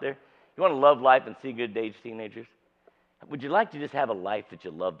I stop there? You want to love life and see good days, teenagers? Would you like to just have a life that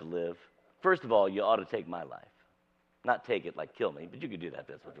you love to live? First of all, you ought to take my life. Not take it like kill me, but you could do that if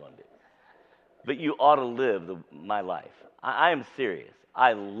that's what you want to do. But you ought to live my life. I am serious.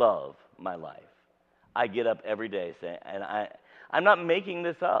 I love my life. I get up every day saying, and I'm not making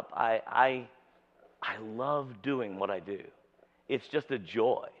this up. I love doing what I do. It's just a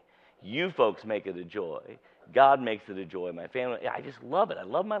joy. You folks make it a joy. God makes it a joy. My family, I just love it. I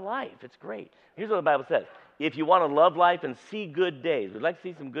love my life. It's great. Here's what the Bible says. If you want to love life and see good days, would you like to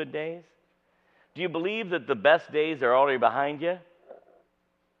see some good days? Do you believe that the best days are already behind you?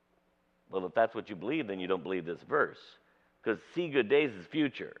 Well, if that's what you believe, then you don't believe this verse. Because see good days is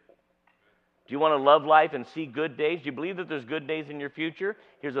future. Do you want to love life and see good days? Do you believe that there's good days in your future?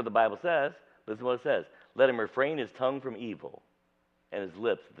 Here's what the Bible says. Listen to what it says. Let him refrain his tongue from evil and his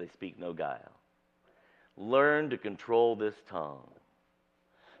lips that they speak no guile. Learn to control this tongue.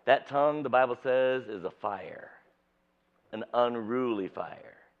 That tongue, the Bible says, is a fire, an unruly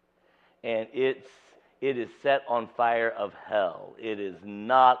fire. And it is set on fire of hell. It is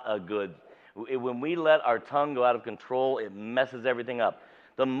not a good. When we let our tongue go out of control, it messes everything up.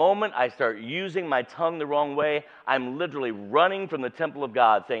 The moment I start using my tongue the wrong way, I'm literally running from the temple of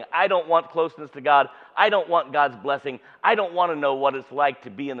God, saying, I don't want closeness to God. I don't want God's blessing. I don't want to know what it's like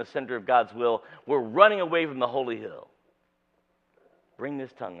to be in the center of God's will. We're running away from the holy hill. Bring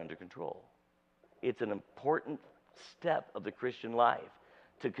this tongue under control. It's an important step of the Christian life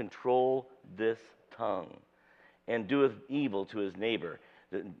to control this tongue. And doeth evil to his neighbor,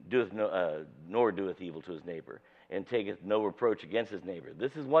 nor doeth evil to his neighbor, and taketh no reproach against his neighbor.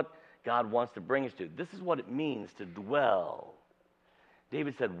 This is what God wants to bring us to. This is what it means to dwell.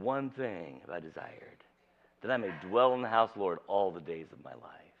 David said, one thing have I desired, that I may dwell in the house of the Lord all the days of my life.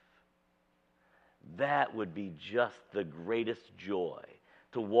 That would be just the greatest joy,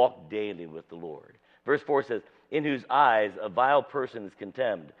 to walk daily with the Lord. Verse 4 says, in whose eyes a vile person is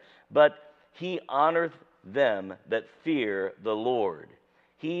contemned, but he honoreth them that fear the Lord.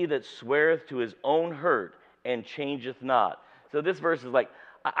 He that sweareth to his own hurt and changeth not. So this verse is like,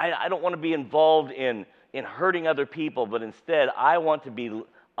 I don't want to be involved in hurting other people, but instead I want to be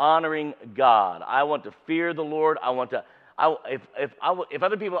honoring God. I want to fear the Lord. If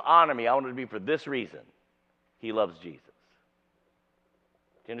other people honor me, I want it to be for this reason. He loves Jesus.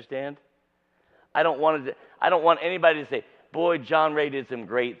 Do you understand? I don't want anybody to say, boy, John Ray did some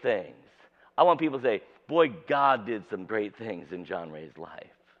great things. I want people to say, boy, God did some great things in John Ray's life.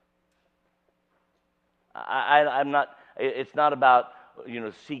 I'm not. It's not about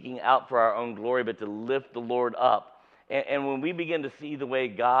seeking out for our own glory, but to lift the Lord up. And when we begin to see the way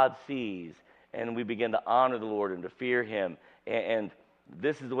God sees, and we begin to honor the Lord and to fear Him, and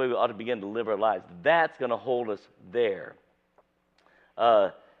this is the way we ought to begin to live our lives. That's going to hold us there.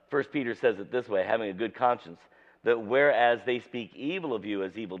 1 Peter says it this way: having a good conscience, that whereas they speak evil of you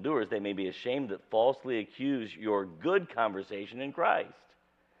as evildoers, they may be ashamed that falsely accuse your good conversation in Christ.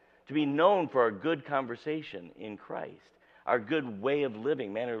 To be known for our good conversation in Christ, our good way of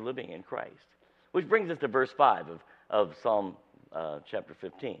living, manner of living in Christ. Which brings us to verse 5 of Psalm chapter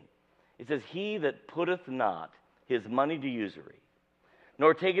 15. It says, he that putteth not his money to usury,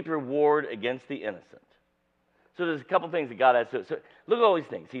 nor taketh reward against the innocent. So there's a couple things that God has to do. So look at all these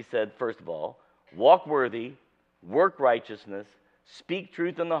things. He said, first of all, walk worthy, work righteousness, speak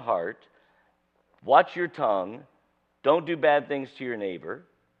truth in the heart, watch your tongue, don't do bad things to your neighbor,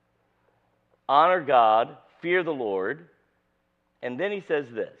 honor God, fear the Lord. And then he says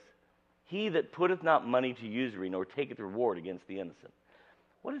this, he that putteth not money to usury, nor taketh reward against the innocent.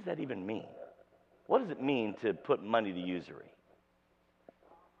 What does that even mean? What does it mean to put money to usury?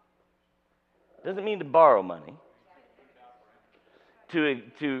 It doesn't mean to borrow money.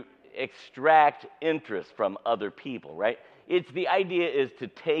 To extract interest from other people, right? The idea is to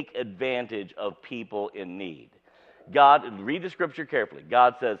take advantage of people in need. God, read the scripture carefully.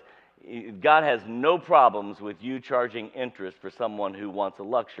 God says, God has no problems with you charging interest for someone who wants a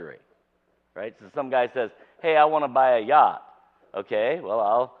luxury, right? So some guy says, hey, I want to buy a yacht. Okay,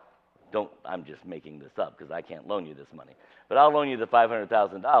 well, I'm just making this up because I can't loan you this money. But I'll loan you the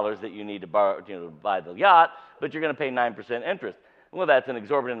 $500,000 that you need to borrow, to buy the yacht, but you're going to pay 9% interest. Well, that's an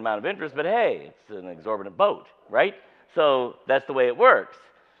exorbitant amount of interest, but hey, it's an exorbitant boat, right? So that's the way it works.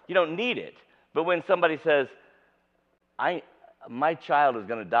 You don't need it. But when somebody says, my child is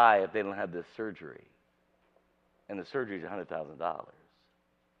going to die if they don't have this surgery, and the surgery is $100,000,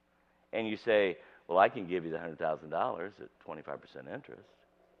 and you say, well, I can give you the $100,000 at 25% interest,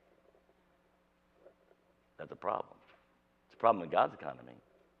 that's a problem. It's a problem in God's economy.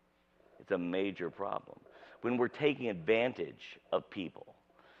 It's a major problem. When we're taking advantage of people,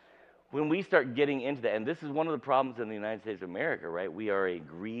 when we start getting into that, and this is one of the problems in the United States of America, right? We are a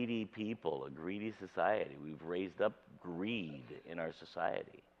greedy people, a greedy society. We've raised up greed in our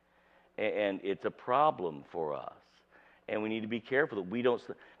society. And it's a problem for us. And we need to be careful that we don't,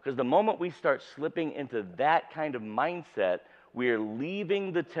 because the moment we start slipping into that kind of mindset, we are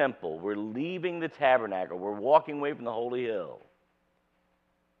leaving the temple, we're leaving the tabernacle, we're walking away from the holy hill.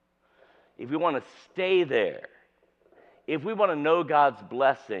 If we want to stay there, if we want to know God's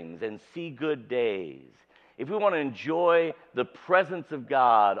blessings and see good days, if we want to enjoy the presence of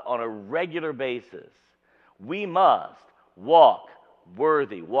God on a regular basis, we must walk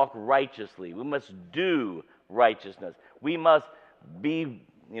worthy, walk righteously. We must do righteousness. We must be,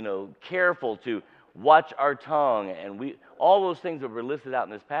 careful to watch our tongue, and all those things that were listed out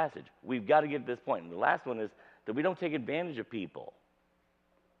in this passage. We've got to get to this point. And the last one is that we don't take advantage of people.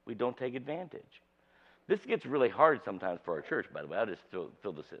 We don't take advantage. This gets really hard sometimes for our church, by the way. I'll just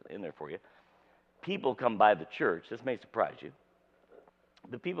fill this in there for you. People come by the church. This may surprise you.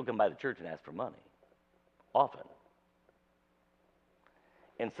 The people come by the church and ask for money, often.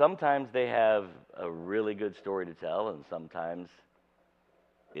 And sometimes they have a really good story to tell, and sometimes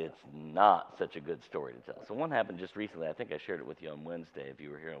it's not such a good story to tell. So one happened just recently. I think I shared it with you on Wednesday, if you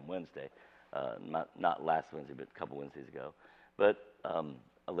were here on Wednesday. Not last Wednesday, but a couple Wednesdays ago. But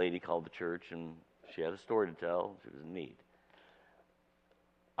a lady called the church, and she had a story to tell. She was in need.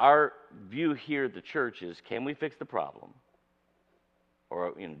 Our view here at the church is, can we fix the problem?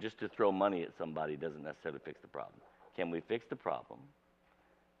 Or, just to throw money at somebody doesn't necessarily fix the problem. Can we fix the problem?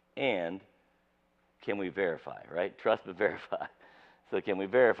 And can we verify, right? Trust but verify. So can we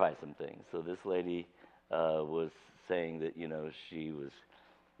verify some things? So this lady was saying that, she was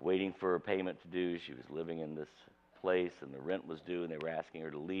waiting for a payment to due. She was living in this place, and the rent was due, and they were asking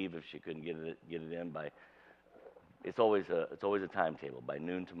her to leave if she couldn't get it in by. It's always a timetable, by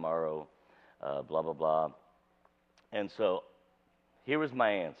noon tomorrow, blah blah blah. And so, here was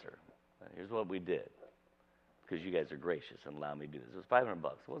my answer. Here's what we did, because you guys are gracious and allowed me to do this. It was $500.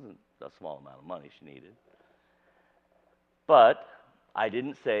 It wasn't a small amount of money she needed. But I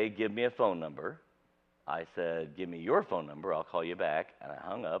didn't say, give me a phone number. I said, give me your phone number. I'll call you back. And I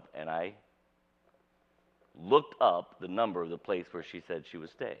hung up, and I looked up the number of the place where she said she was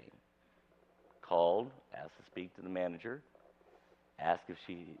staying. Called, asked to speak to the manager, asked if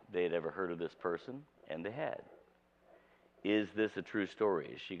they had ever heard of this person, and they had. Is this a true story?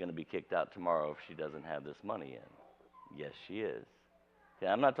 Is she going to be kicked out tomorrow if she doesn't have this money in? Yes, she is. Okay,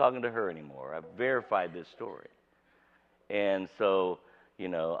 I'm not talking to her anymore. I've verified this story. And so,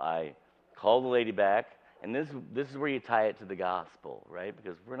 I called the lady back, and this is where you tie it to the gospel, right?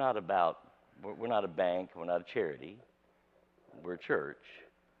 Because we're not a bank, we're not a charity, we're a church.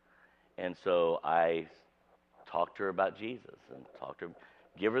 And so I talked to her about Jesus and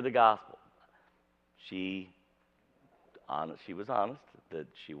give her the gospel. She was honest that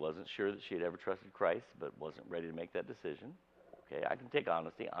she wasn't sure that she had ever trusted Christ, but wasn't ready to make that decision. Okay, I can take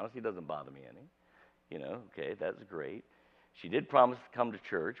honesty. Honesty doesn't bother me any. Okay, that's great. She did promise to come to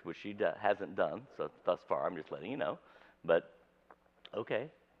church, which she hasn't done, so thus far I'm just letting you know. But, okay,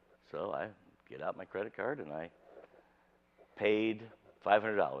 so I get out my credit card and I paid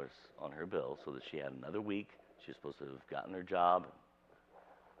 $500 on her bill so that she had another week. She was supposed to have gotten her job,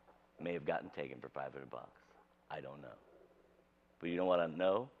 may have gotten taken for $500. I don't know. But you know what I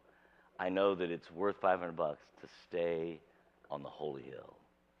know? I know that it's worth $500 to stay on the holy hill,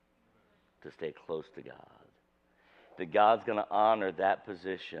 to stay close to God. That God's going to honor that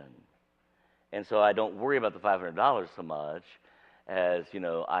position. And so I don't worry about the $500 so much as,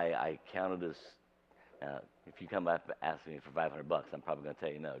 I counted as, if you come back asking me for $500, I'm probably going to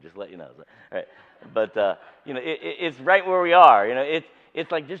tell you no, just let you know. All right. But, it's right where we are.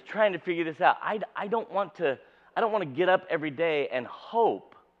 It's like just trying to figure this out. I don't want to get up every day and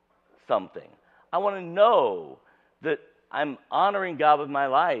hope something. I want to know that I'm honoring God with my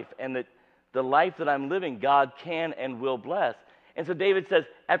life, and that the life that I'm living, God can and will bless. And so David says,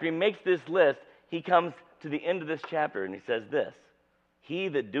 after he makes this list, he comes to the end of this chapter, and he says this: he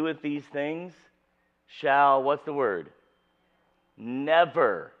that doeth these things shall, what's the word?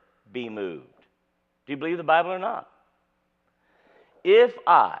 Never be moved. Do you believe the Bible or not? If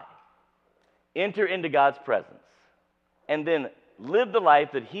I enter into God's presence and then live the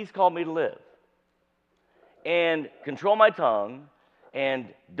life that he's called me to live, and control my tongue, and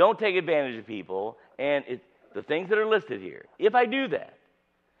don't take advantage of people, and the things that are listed here, if I do that,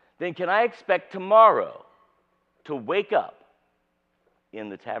 then can I expect tomorrow to wake up in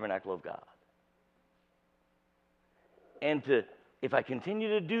the tabernacle of God? And if I continue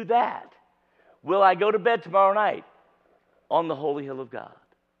to do that, will I go to bed tomorrow night on the holy hill of God?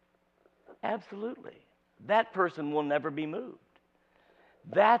 Absolutely. That person will never be moved.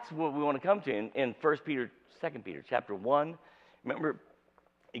 That's what we want to come to in 1 Peter, 2 Peter, chapter 1. Remember,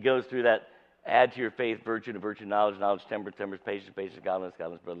 he goes through that, add to your faith virtue, to virtue knowledge, knowledge temperance, temperance patience, patience godliness,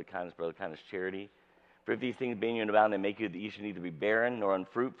 godliness brotherly kindness, charity. For if these things being you and abound, they make you that you should neither be barren nor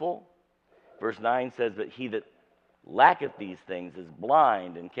unfruitful. Verse 9 says that he that lacketh these things is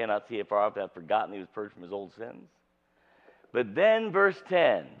blind and cannot see afar off, hath forgotten he was purged from his old sins. But then verse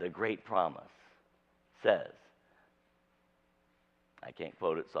 10, the great promise, says, I can't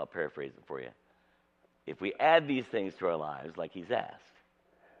quote it, so I'll paraphrase it for you. If we add these things to our lives like he's asked,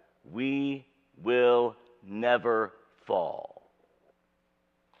 we will never fall.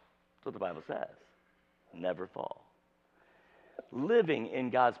 That's what the Bible says. Never fall. Living in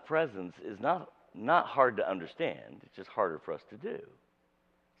God's presence is not hard to understand. It's just harder for us to do.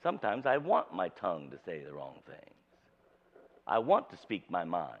 Sometimes I want my tongue to say the wrong things. I want to speak my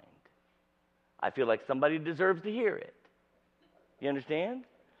mind. I feel like somebody deserves to hear it. You understand?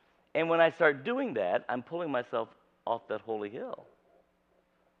 And when I start doing that, I'm pulling myself off that holy hill.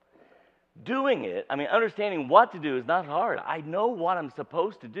 Doing it, understanding what to do is not hard. I know what I'm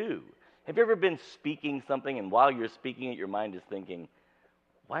supposed to do. Have you ever been speaking something and while you're speaking it, your mind is thinking,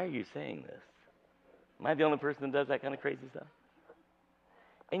 why are you saying this? Am I the only person that does that kind of crazy stuff?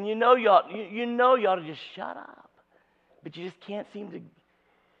 And you know you ought to just shut up. But you just can't seem to,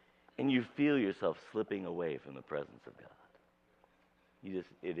 and you feel yourself slipping away from the presence of God. It's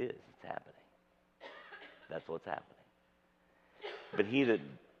happening. That's what's happening. But he that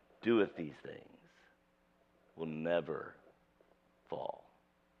doeth these things will never fall,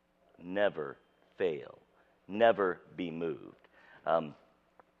 never fail, never be moved.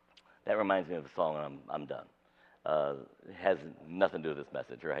 That reminds me of a song, and I'm done. It has nothing to do with this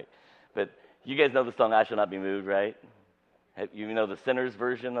message, right? But you guys know the song, I Shall Not Be Moved, right? You know the sinner's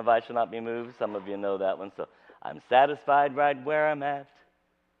version of I Shall Not Be Moved? Some of you know that one. So, I'm satisfied right where I'm at.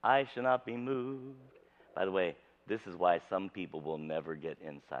 I shall not be moved. By the way, this is why some people will never get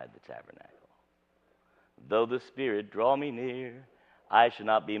inside the tabernacle. Though the Spirit draw me near, I shall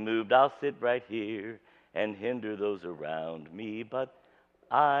not be moved. I'll sit right here and hinder those around me, but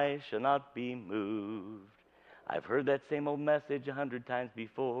I shall not be moved. I've heard that same old message 100 times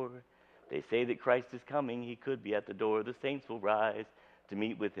before. They say that Christ is coming. He could be at the door. The saints will rise to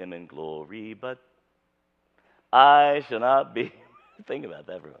meet with him in glory, but I shall not be. Think about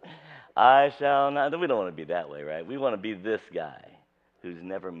that for a moment. I shall not. We don't want to be that way, right? We want to be this guy who's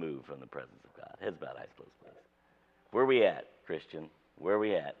never moved from the presence of God. Heads bowed, eyes closed, please. Where are we at, Christian? Where are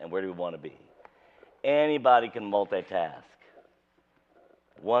we at, and where do we want to be? Anybody can multitask.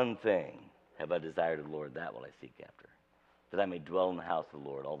 One thing have I desired of the Lord, that will I seek after, that I may dwell in the house of the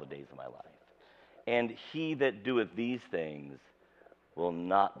Lord all the days of my life. And he that doeth these things will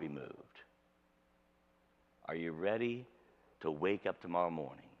not be moved. Are you ready to wake up tomorrow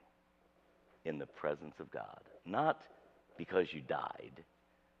morning in the presence of God? Not because you died,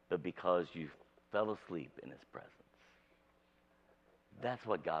 but because you fell asleep in his presence. That's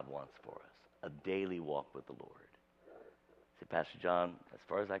what God wants for us, a daily walk with the Lord. Say, Pastor John, as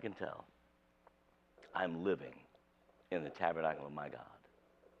far as I can tell, I'm living in the tabernacle of my God,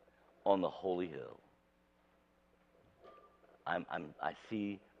 on the holy hill. I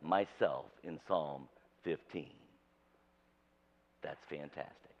see myself in Psalm 15. That's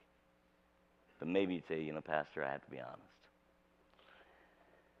fantastic. But maybe you'd say, Pastor, I have to be honest.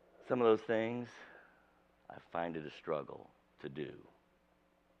 Some of those things, I find it a struggle to do.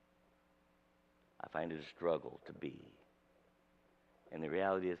 I find it a struggle to be. And the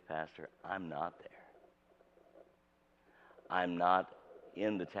reality is, Pastor, I'm not there. I'm not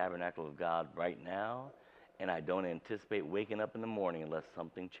in the tabernacle of God right now, and I don't anticipate waking up in the morning unless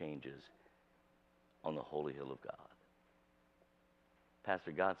something changes on the holy hill of God.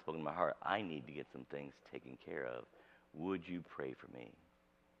 Pastor, God's spoken to my heart. I need to get some things taken care of. Would you pray for me?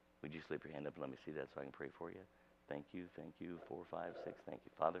 Would you slip your hand up and let me see that so I can pray for you? Thank you, 4, 5, 6, thank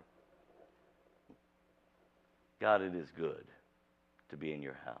you. Father, God, it is good to be in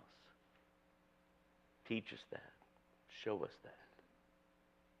your house. Teach us that. Show us that.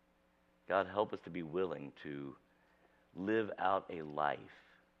 God, help us to be willing to live out a life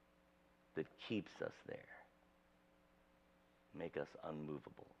that keeps us there. Make us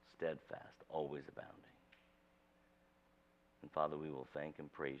unmovable, steadfast, always abounding. And Father, we will thank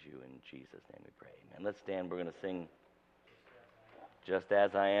and praise you in Jesus' name we pray. Amen. Let's stand. We're going to sing Just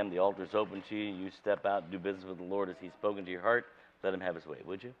As I Am. The altar's open to you. You step out and do business with the Lord as he's spoken to your heart. Let him have his way,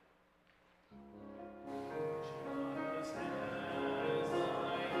 would you?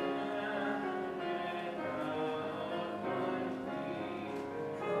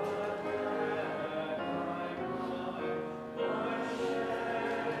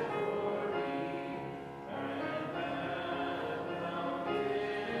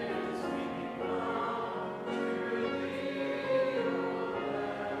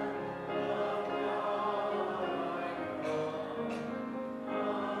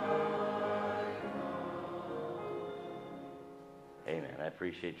 I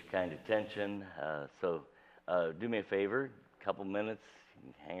appreciate your kind attention. So do me a favor, a couple minutes,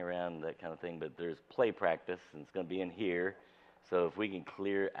 you can hang around, that kind of thing, but there's play practice, and it's going to be in here. So if we can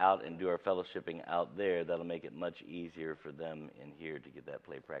clear out and do our fellowshipping out there, that'll make it much easier for them in here to get that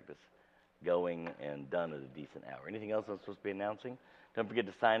play practice going and done at a decent hour. Anything else I'm supposed to be announcing? Don't forget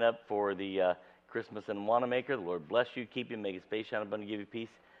to sign up for the Christmas and Wanamaker. The Lord bless you, keep you, make his face shine upon you, give you peace.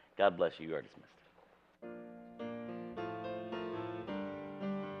 God bless you. You are dismissed.